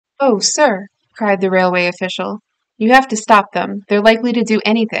"Oh, sir," cried the railway official, "you have to stop them. They're likely to do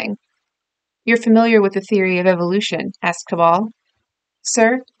anything." "You're familiar with the theory of evolution?" asked Cabal.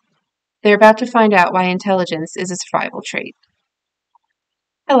 "Sir, they're about to find out why intelligence is a survival trait."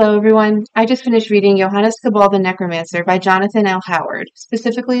 Hello, everyone. I just finished reading Johannes Cabal the Necromancer by Jonathan L. Howard,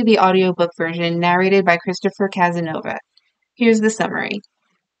 specifically the audiobook version narrated by Christopher Cazenove. Here's the summary.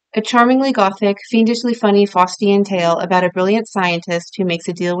 A charmingly gothic, fiendishly funny Faustian tale about a brilliant scientist who makes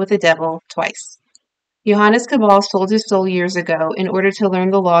a deal with the devil twice. Johannes Cabal sold his soul years ago in order to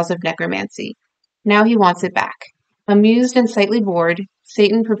learn the laws of necromancy. Now he wants it back. Amused and slightly bored,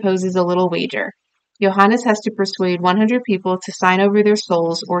 Satan proposes a little wager. Johannes has to persuade 100 people to sign over their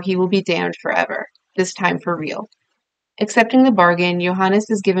souls or he will be damned forever, this time for real. Accepting the bargain, Johannes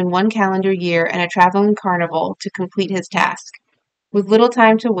is given 1 calendar year and a traveling carnival to complete his task. With little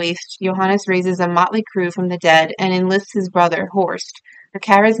time to waste, Johannes raises a motley crew from the dead and enlists his brother, Horst, a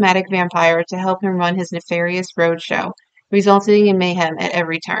charismatic vampire, to help him run his nefarious roadshow, resulting in mayhem at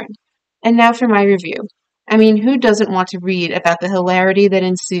every turn. And now for my review. I mean, who doesn't want to read about the hilarity that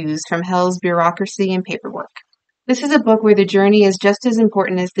ensues from hell's bureaucracy and paperwork? This is a book where the journey is just as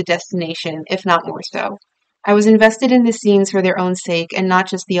important as the destination, if not more so. I was invested in the scenes for their own sake and not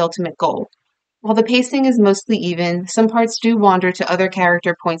just the ultimate goal. While the pacing is mostly even, some parts do wander to other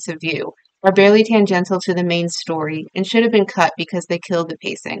character points of view, are barely tangential to the main story, and should have been cut because they killed the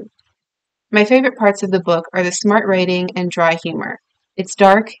pacing. My favorite parts of the book are the smart writing and dry humor. It's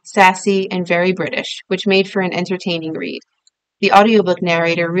dark, sassy, and very British, which made for an entertaining read. The audiobook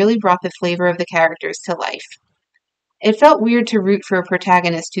narrator really brought the flavor of the characters to life. It felt weird to root for a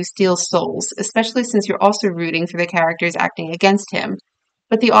protagonist who steals souls, especially since you're also rooting for the characters acting against him.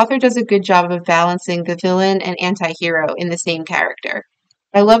 But the author does a good job of balancing the villain and anti-hero in the same character.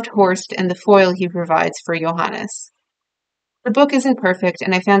 I loved Horst and the foil he provides for Johannes. The book isn't perfect,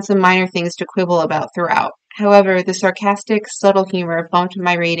 and I found some minor things to quibble about throughout. However, the sarcastic, subtle humor bumped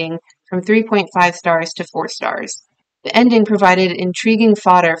my rating from 3.5 stars to 4 stars. The ending provided intriguing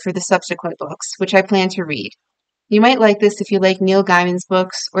fodder for the subsequent books, which I plan to read. You might like this if you like Neil Gaiman's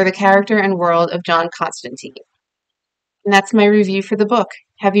books or the character and world of John Constantine. And that's my review for the book.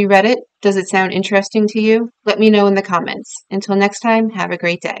 Have you read it? Does it sound interesting to you? Let me know in the comments. Until next time, have a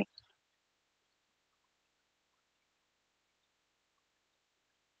great day.